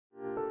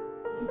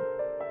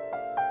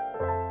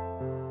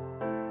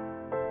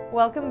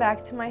Welcome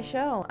back to my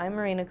show. I'm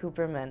Marina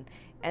Kuperman,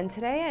 and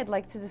today I'd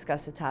like to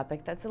discuss a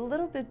topic that's a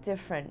little bit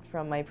different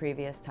from my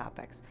previous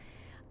topics,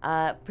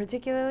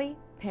 particularly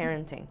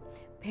parenting.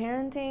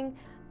 Parenting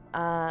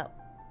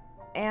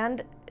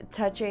and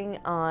touching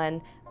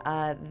on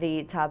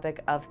the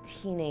topic of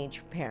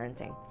teenage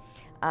parenting.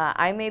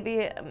 I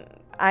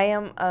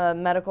am a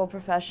medical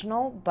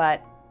professional,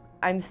 but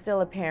I'm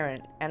still a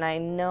parent, and I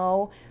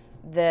know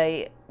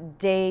the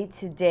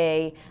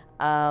day-to-day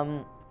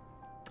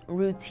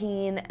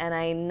routine, and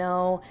I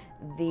know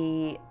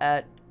the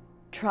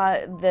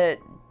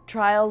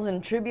trials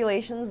and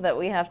tribulations that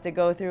we have to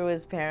go through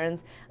as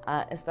parents,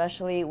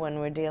 especially when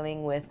we're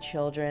dealing with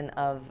children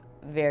of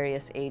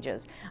various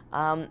ages.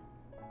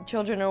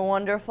 Children are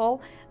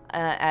wonderful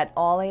at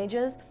all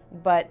ages,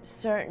 but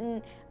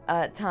certain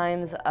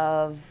times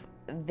of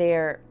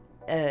their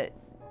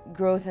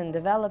growth and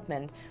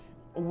development,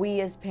 we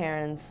as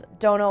parents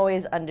don't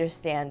always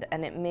understand,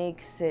 and it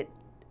makes it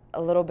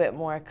a little bit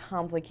more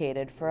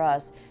complicated for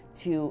us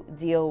to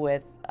deal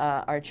with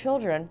our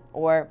children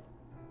or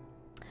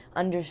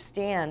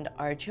understand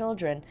our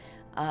children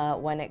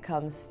when it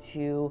comes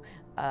to,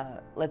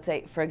 let's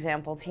say, for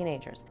example,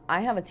 teenagers.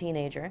 I have a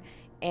teenager,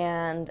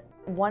 and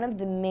one of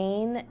the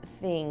main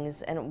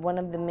things and one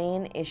of the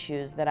main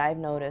issues that I've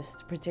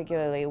noticed,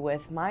 particularly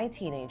with my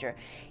teenager,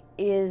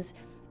 is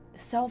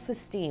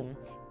self-esteem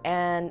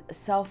and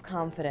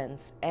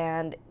self-confidence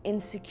and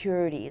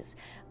insecurities.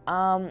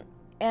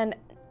 And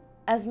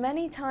as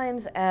many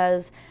times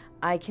as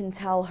I can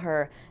tell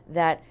her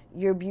that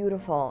you're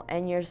beautiful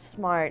and you're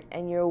smart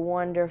and you're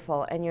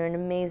wonderful and you're an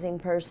amazing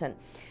person,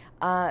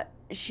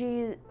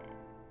 she's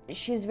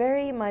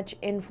very much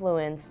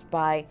influenced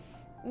by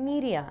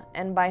media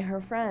and by her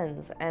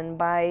friends and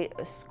by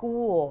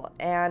school,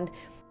 and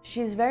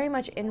she's very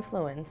much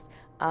influenced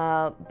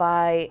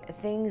by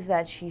things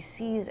that she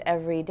sees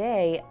every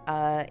day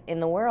in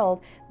the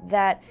world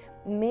that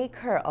make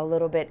her a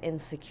little bit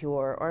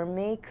insecure or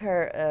make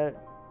her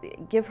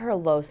give her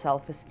low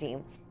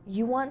self-esteem.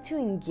 You want to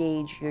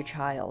engage your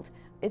child.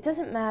 It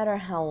doesn't matter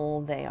how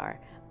old they are.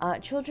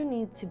 Children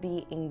need to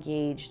be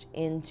engaged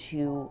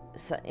into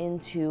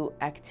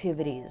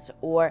activities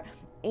or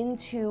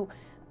into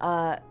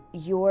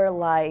your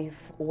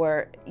life,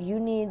 or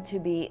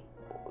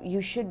you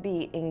should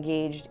be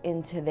engaged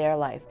into their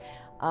life.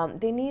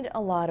 They need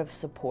a lot of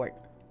support.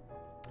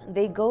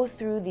 They go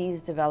through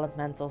these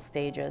developmental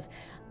stages,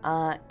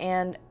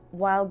 and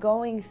while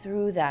going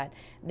through that,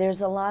 there's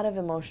a lot of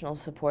emotional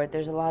support,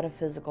 there's a lot of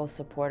physical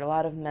support, a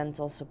lot of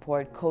mental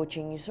support,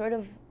 coaching. You sort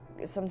of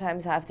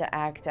sometimes have to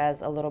act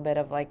as a little bit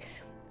of like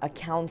a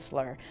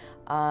counselor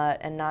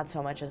and not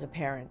so much as a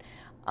parent.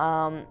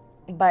 And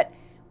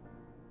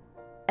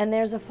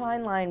there's a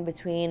fine line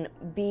between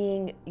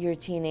being your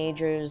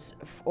teenager's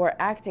or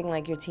acting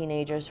like your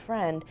teenager's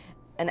friend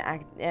and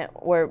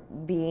or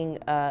being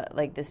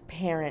like this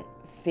parent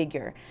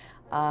figure.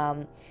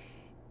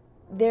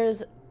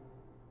 There's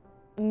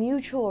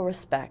mutual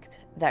respect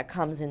that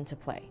comes into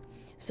play.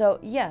 So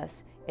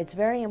yes, it's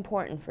very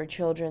important for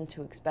children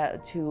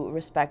to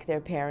respect their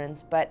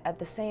parents, but at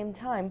the same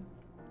time,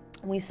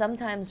 we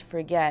sometimes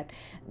forget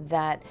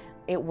that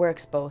it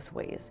works both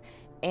ways.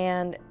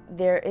 And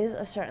there is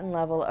a certain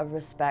level of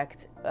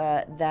respect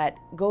that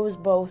goes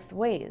both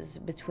ways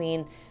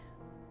between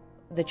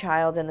the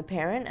child and the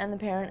parent and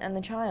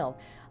the child.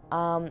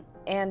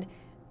 And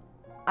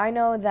I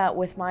know that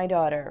with my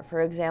daughter,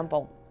 for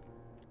example,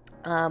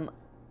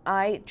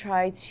 I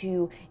try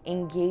to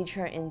engage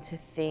her into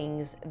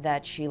things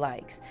that she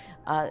likes,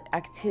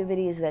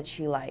 activities that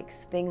she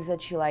likes, things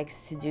that she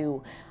likes to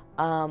do,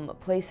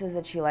 places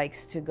that she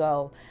likes to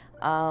go,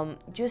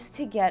 just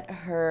to get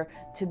her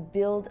to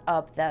build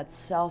up that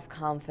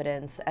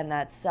self-confidence and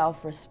that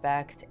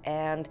self-respect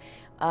and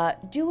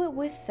do it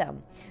with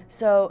them.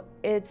 So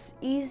it's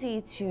easy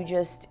to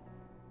just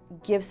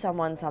give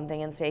someone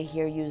something and say,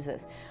 here, use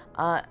this.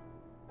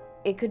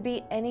 It could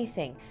be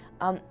anything.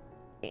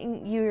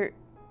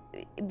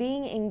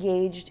 Being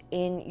engaged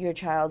in your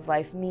child's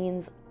life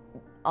means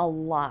a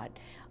lot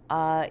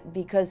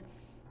because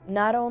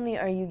not only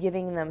are you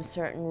giving them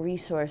certain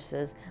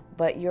resources,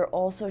 but you're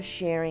also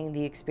sharing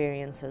the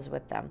experiences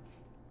with them.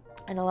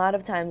 And a lot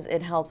of times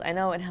it helps. I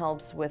know it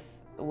helps with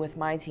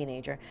my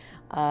teenager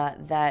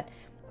that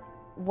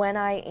when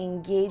I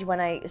engage, when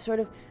I sort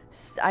of,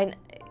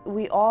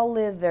 we all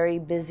live very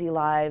busy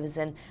lives,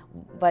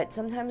 but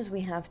sometimes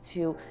we have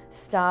to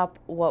stop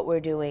what we're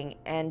doing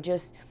and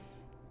just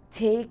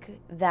take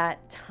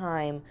that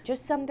time.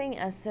 Just something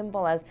as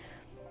simple as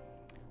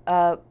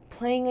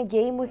playing a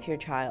game with your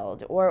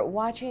child, or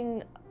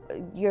watching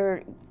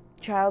your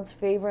child's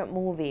favorite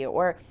movie,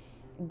 or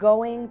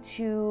going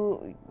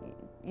to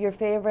your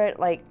favorite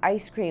like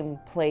ice cream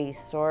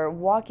place, or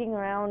walking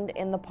around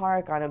in the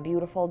park on a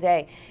beautiful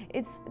day.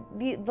 It's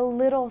the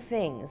little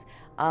things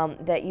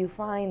that you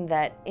find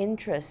that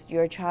interest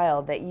your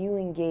child, that you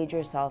engage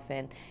yourself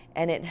in,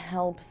 and it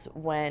helps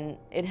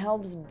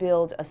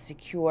build a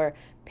secure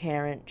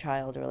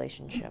parent-child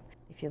relationship.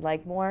 If If you'd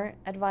like more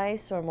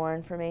advice or more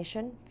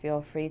information,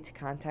 feel free to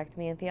contact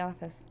me at the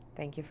office.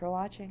 Thank you for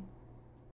watching.